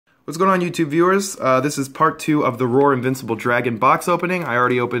What's going on, YouTube viewers? This is part 2 of the Roar Invincible Dragon box opening. I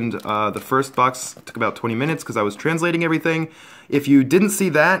already opened the first box. It took about 20 minutes because I was translating everything. If you didn't see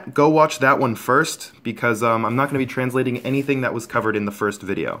that, go watch that one first because I'm not going to be translating anything that was covered in the first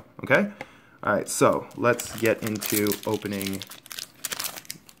video, okay? Alright, so let's get into opening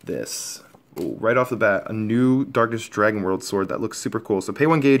this. Ooh, right off the bat, a new Darkness Dragon World sword that looks super cool. So pay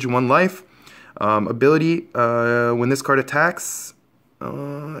 1 gauge and 1 life. Ability, when this card attacks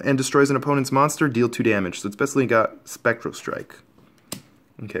and destroys an opponent's monster, deal 2 damage. So it's basically got Spectral Strike.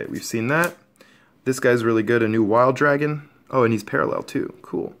 Okay, we've seen that. This guy's really good, a new Wild Dragon. Oh, and he's parallel too.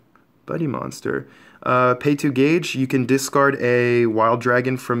 Cool. Buddy Monster. Pay 2 gauge. You can discard a Wild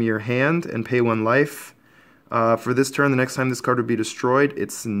Dragon from your hand and pay 1 life. For this turn, the next time this card would be destroyed,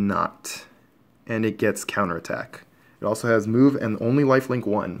 it's not. And it gets counterattack. It also has move and only lifelink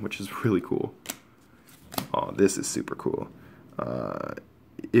 1, which is really cool. Oh, this is super cool.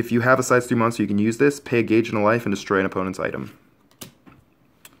 If you have a size 3 monster, you can use this, pay a gauge and a life, and destroy an opponent's item.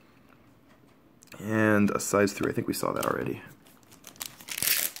 And a size 3, I think we saw that already.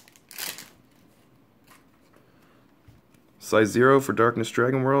 Size 0 for Darkness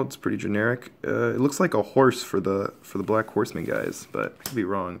Dragon World, it's pretty generic. It looks like a horse for the Black Horseman guys, but I could be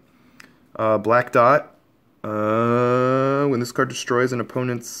wrong. Black Dot. When this card destroys an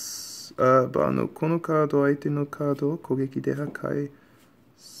opponent's oh,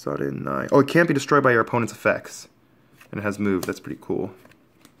 it can't be destroyed by your opponent's effects. And it has move, that's pretty cool.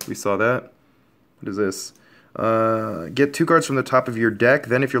 We saw that. What is this? Get 2 cards from the top of your deck,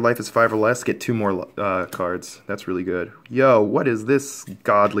 then if your life is 5 or less, get 2 more cards. That's really good. Yo, what is this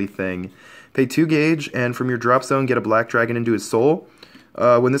godly thing? Pay 2 gauge, and from your drop zone, get a black dragon into his soul.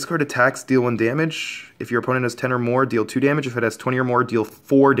 When this card attacks, deal 1 damage. If your opponent has 10 or more, deal 2 damage. If it has 20 or more, deal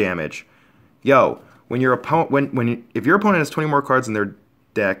 4 damage. Yo, when your if your opponent has 20 more cards in their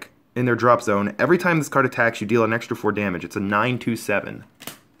deck, in their drop zone, every time this card attacks, you deal an extra 4 damage. It's a 9/2/7.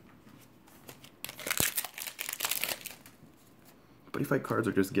 Buddyfight cards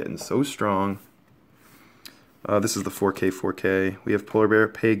are just getting so strong. This is the 4K. We have Polar Bear,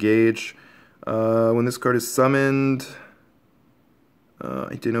 pay gauge. When this card is summoned,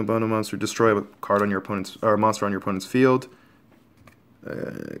 monster, destroy a card on your opponent's or a monster on your opponent's field. So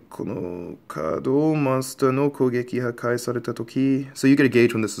you get a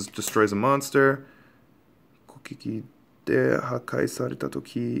gauge when this destroys a monster.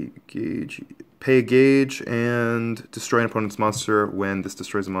 Pay a gauge and destroy an opponent's monster when this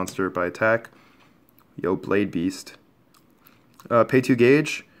destroys a monster by attack. Yo, Blade Beast. Pay 2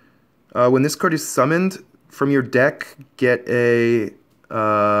 gauge. When this card is summoned from your deck, get a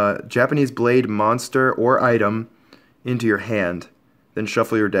Japanese Blade monster or item into your hand. Then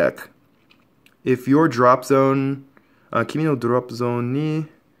shuffle your deck. If your drop zone, Kimi no drop zone ni,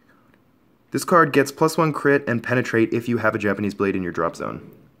 this card gets +1 crit and penetrate if you have a Japanese Blade in your drop zone.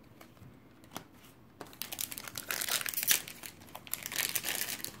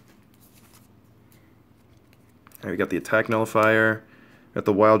 Alright, we got the attack nullifier. Got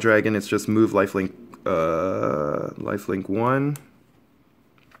the Wild Dragon, it's just move lifelink 1.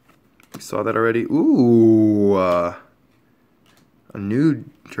 We saw that already. Ooh, a new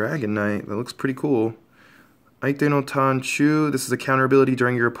Dragon Knight. That looks pretty cool. Aite no Tanchu. This is a counter ability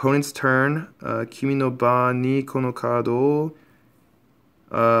during your opponent's turn. Kimi no ba ni kono kado.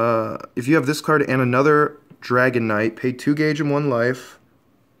 If you have this card and another Dragon Knight, pay 2 gauge and 1 life.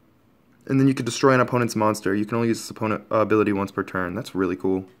 And then you can destroy an opponent's monster. You can only use this opponent ability once per turn. That's really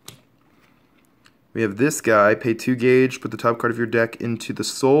cool. We have this guy. Pay 2 gauge. Put the top card of your deck into the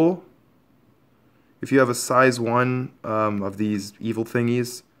soul. If you have a size 1 of these evil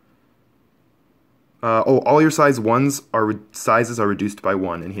thingies, all your size 1s sizes are reduced by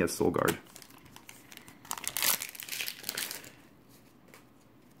 1, and he has Soul Guard.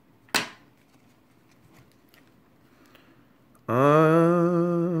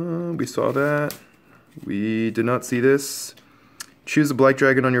 We saw that. We did not see this. Choose a black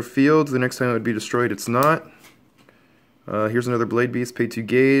dragon on your field. The next time it would be destroyed, it's not. Here's another Blade Beast. Pay 2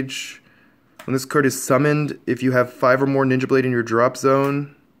 gauge. When this card is summoned, if you have 5 or more Ninja Blade in your drop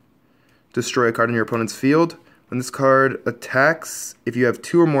zone, destroy a card in your opponent's field. When this card attacks, if you have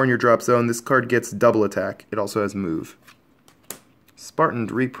 2 or more in your drop zone, this card gets double attack. It also has move. Spartan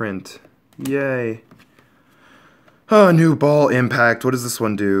reprint. Yay. Oh, new ball impact. What does this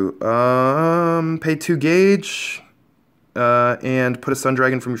one do? Pay 2 gauge and put a Sun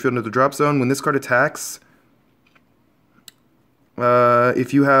Dragon from your field into the drop zone. When this card attacks,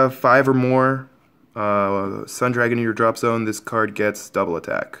 if you have 5 or more Sun Dragon in your drop zone, this card gets double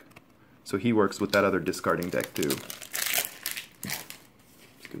attack. So he works with that other discarding deck too.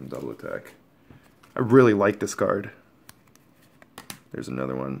 Give him double attack. I really like this card. There's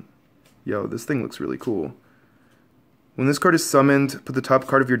another one. Yo, this thing looks really cool. When this card is summoned, put the top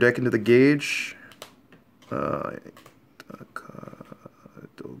card of your deck into the gauge.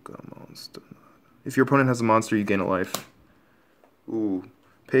 If your opponent has a monster, you gain a life. Ooh.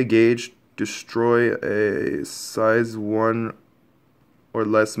 Pay gauge, destroy a size 1 or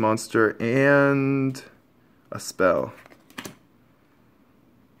less monster and a spell.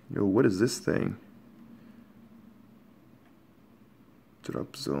 Yo, what is this thing?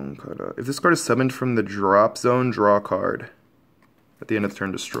 Drop zone card. If this card is summoned from the drop zone, draw a card. At the end of the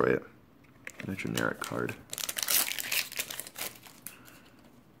turn, destroy it. And a generic card.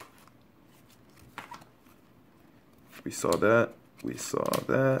 We saw that. We saw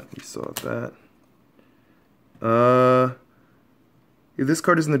that. We saw that. If this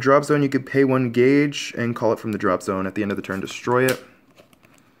card is in the drop zone, you could pay 1 gauge and call it from the drop zone. At the end of the turn, destroy it.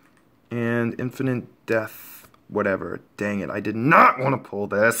 And infinite death. Whatever. Dang it. I did not want to pull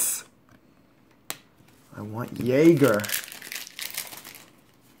this. I want Jaeger.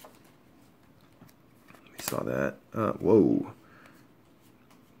 We saw that. Whoa.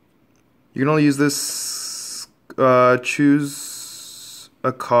 You can only use this. Choose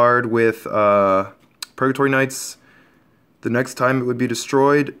a card with Purgatory Knights. The next time it would be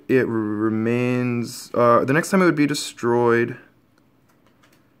destroyed, it remains. The next time it would be destroyed,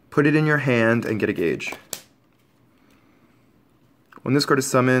 put it in your hand and get a gauge. When this card is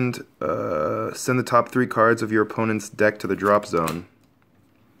summoned, send the top 3 cards of your opponent's deck to the drop zone.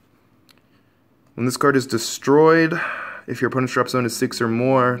 When this card is destroyed, if your opponent's drop zone is 6 or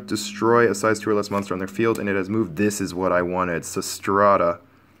more, destroy a size 2 or less monster on their field, and it has moved. This is what I wanted. Sastrada.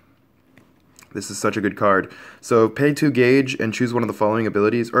 This is such a good card. So pay 2 gauge and choose one of the following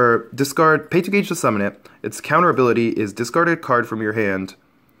abilities, or discard, pay 2 gauge to summon it. Its counter ability is discard a card from your hand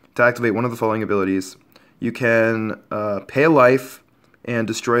to activate one of the following abilities. You can pay a life and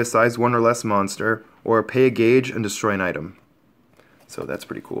destroy a size 1 or less monster, or pay a gauge and destroy an item. So that's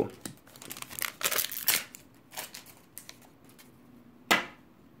pretty cool.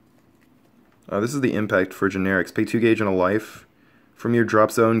 This is the impact for generics. Pay 2 gauge and a life. From your drop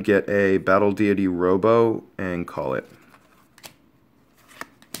zone, get a Battle Deity Robo and call it.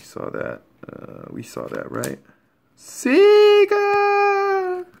 We saw that. We saw that, right? Sega!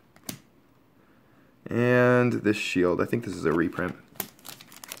 And this shield. I think this is a reprint.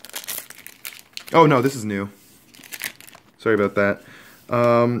 Oh no, this is new. Sorry about that.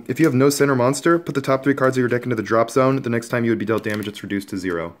 If you have no center monster, put the top 3 cards of your deck into the drop zone. The next time you would be dealt damage, it's reduced to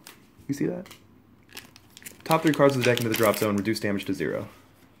 0. You see that? Top 3 cards of the deck into the drop zone, reduce damage to 0.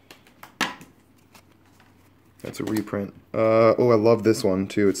 That's a reprint. Oh, I love this one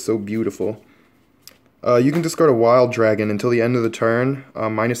too. It's so beautiful. You can discard a wild dragon until the end of the turn,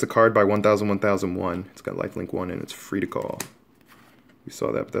 minus a card by 1000, 1001. It's got lifelink 1 and it's free to call. We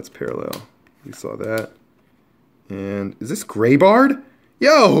saw that, but that's parallel. We saw that. And is this Greybard?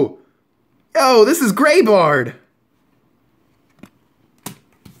 Yo! Yo, this is Greybard!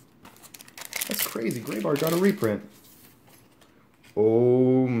 That's crazy. Greybard got a reprint.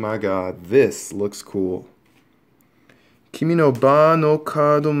 Oh my god, this looks cool. Kimi no ba no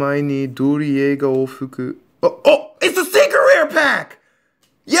kado mai ni Duriega o fuku. Oh, it's a secret rare pack!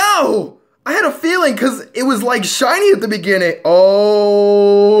 Yo! I had a feeling because it was like shiny at the beginning.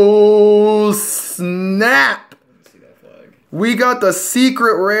 Oh, snap! See that flag. We got the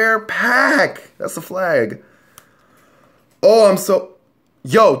secret rare pack. That's the flag. Oh, I'm so...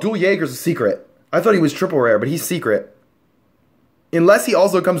 Yo, Dual Jaeger's a secret. I thought he was triple rare, but he's secret. Unless he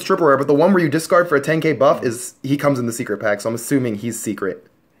also comes triple rare, but the one where you discard for a 10k buff, he comes in the secret pack, so I'm assuming he's secret,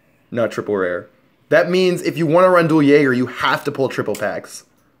 not triple rare. That means if you want to run Dual Jaeger, you have to pull triple packs.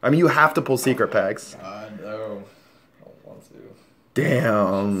 I mean, you have to pull secret packs. God, no. I don't want to.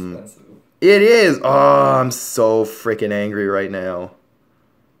 Damn. It's expensive. It is. Oh, I'm so freaking angry right now.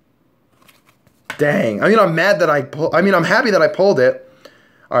 Dang. I mean, I'm mad that I'm happy that I pulled it.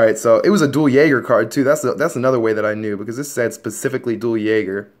 All right, so it was a Dual Jaeger card too. That's another way that I knew, because this said specifically Dual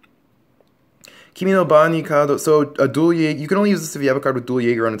Jaeger. Kimi no Bani Kado. So a Dual Jaeger, you can only use this if you have a card with Dual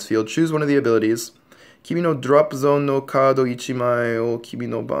Jaeger on its field. Choose one of the abilities. Kimi no drop zone no kado ichimai o kimi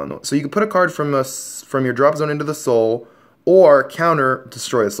no bano. So you can put a card from your drop zone into the soul, or counter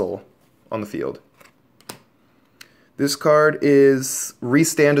destroy a soul on the field. This card is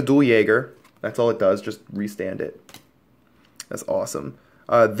restand a Dual Jaeger. That's all it does, just restand it. That's awesome.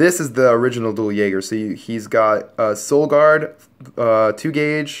 This is the original Dual Jaeger. So he's got Soul Guard, 2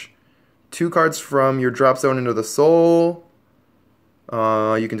 gauge, 2 cards from your drop zone into the soul.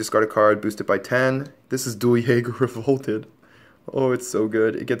 You can discard a card, boost it by 10. This is Dual Jaeger Revolted. Oh, it's so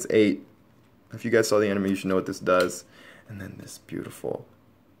good. It gets 8. If you guys saw the anime, you should know what this does. And then this beautiful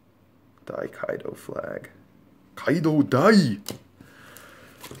Dai Kaido flag. Kaido Dai!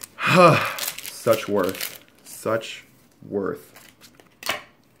 Such worth. Such worth. I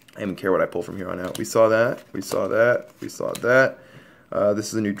don't even care what I pull from here on out. We saw that. We saw that. We saw that. This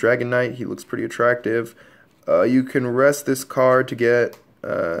is a new Dragon Knight. He looks pretty attractive. You can rest this card to get...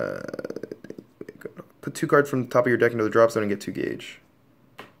 put 2 cards from the top of your deck into the drop zone and get 2 gauge.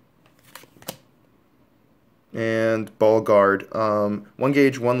 And Ball Guard. 1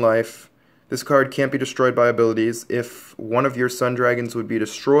 gauge, 1 life. This card can't be destroyed by abilities. If one of your Sun Dragons would be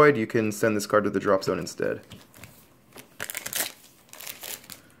destroyed, you can send this card to the drop zone instead.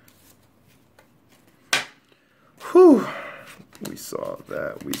 Whew. We saw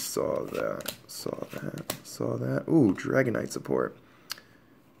that. We saw that. Saw that. Saw that. Ooh, Dragonite support.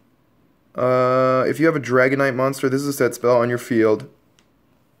 If you have a Dragonite monster, this is a set spell on your field.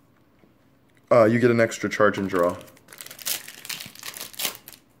 You get an extra charge and draw.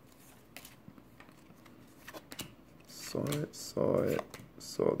 Saw it, saw it,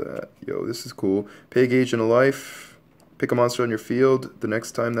 saw that. Yo, this is cool. Pay a gauge and a life. Pick a monster on your field. The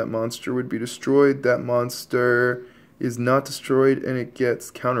next time that monster would be destroyed, that monster is not destroyed and it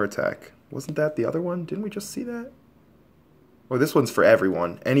gets counterattack. Wasn't that the other one? Didn't we just see that? Oh, this one's for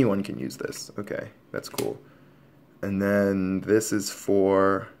everyone. Anyone can use this. Okay, that's cool. And then this is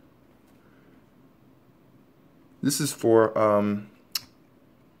for... the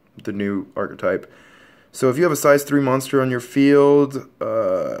new archetype. So if you have a size 3 monster on your field,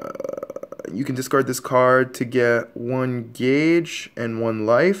 you can discard this card to get 1 gauge and 1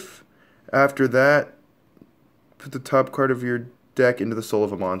 life. After that, put the top card of your deck into the soul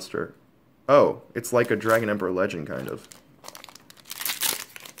of a monster. Oh, it's like a Dragon Emperor Legend, kind of.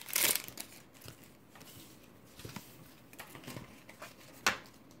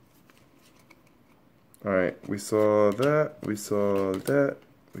 Alright, we saw that, we saw that,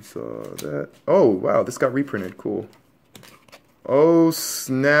 we saw that. Oh, wow, this got reprinted. Cool. Oh,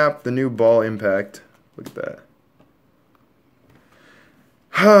 snap, the new Ball Impact. Look at that.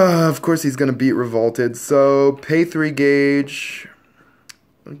 Of course he's going to beat Revolted. So, pay 3 gauge.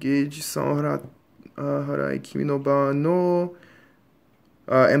 Gauge Sanharai Kimi no Ba no.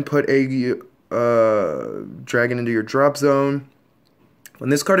 And put a dragon into your drop zone.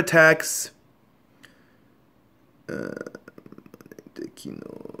 When this card attacks...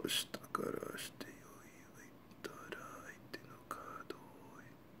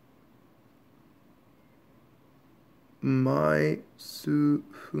 Mai su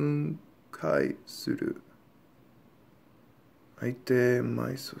funkai suru. Aite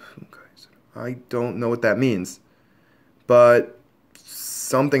mai su funkai suru. I don't know what that means, but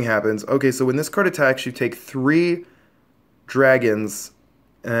something happens. Okay, so when this card attacks, you take 3 dragons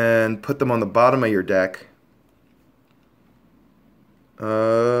and put them on the bottom of your deck.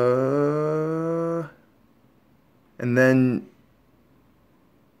 And then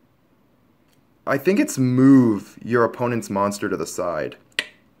I think it's move your opponent's monster to the side,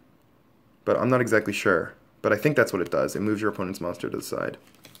 but I'm not exactly sure. But I think that's what it does. It moves your opponent's monster to the side.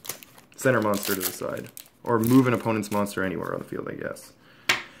 Center monster to the side. Or move an opponent's monster anywhere on the field, I guess.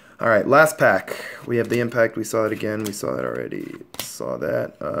 Alright, last pack. We have the Impact. We saw it again. We saw that already. Saw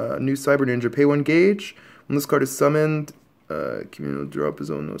that. New Cyber Ninja. Pay 1 gauge. When this card is summoned, communal drop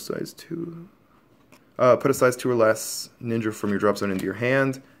his own no size 2. Put a size 2 or less ninja from your drop zone into your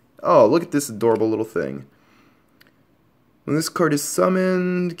hand. Oh, look at this adorable little thing. When this card is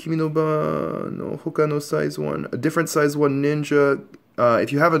summoned, Kimi no Ba no Hoka no size 1. A different size 1 ninja.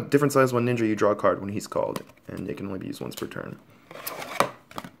 If you have a different size 1 ninja, you draw a card when he's called. And it can only be used once per turn.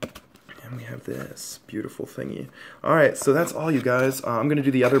 And we have this beautiful thingy. Alright, so that's all, you guys. I'm going to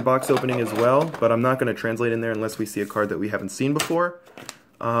do the other box opening as well, but I'm not going to translate in there unless we see a card that we haven't seen before.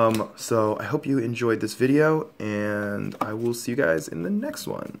 So I hope you enjoyed this video, and I will see you guys in the next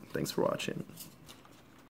one. Thanks for watching.